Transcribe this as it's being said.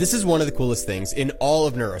This is one of the coolest things in all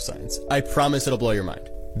of neuroscience. I promise it'll blow your mind.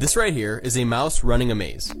 This right here is a mouse running a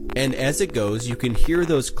maze, and as it goes, you can hear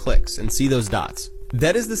those clicks and see those dots.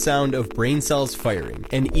 That is the sound of brain cells firing,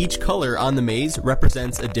 and each color on the maze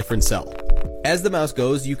represents a different cell. As the mouse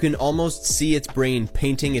goes, you can almost see its brain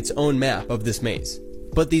painting its own map of this maze.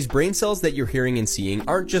 But these brain cells that you're hearing and seeing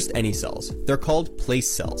aren't just any cells. They're called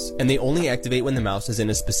place cells, and they only activate when the mouse is in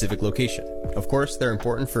a specific location. Of course, they're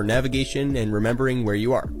important for navigation and remembering where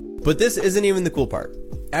you are. But this isn't even the cool part.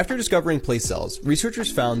 After discovering place cells,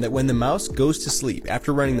 researchers found that when the mouse goes to sleep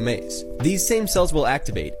after running the maze, these same cells will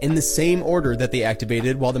activate in the same order that they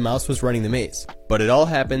activated while the mouse was running the maze. But it all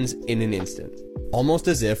happens in an instant, almost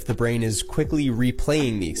as if the brain is quickly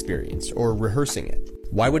replaying the experience or rehearsing it.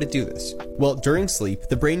 Why would it do this? Well, during sleep,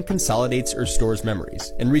 the brain consolidates or stores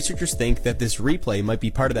memories, and researchers think that this replay might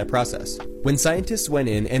be part of that process. When scientists went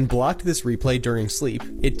in and blocked this replay during sleep,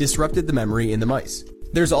 it disrupted the memory in the mice.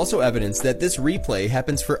 There's also evidence that this replay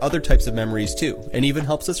happens for other types of memories too, and even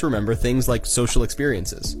helps us remember things like social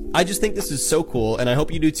experiences. I just think this is so cool, and I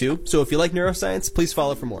hope you do too, so if you like neuroscience, please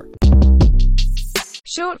follow for more.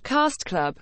 Shortcast Club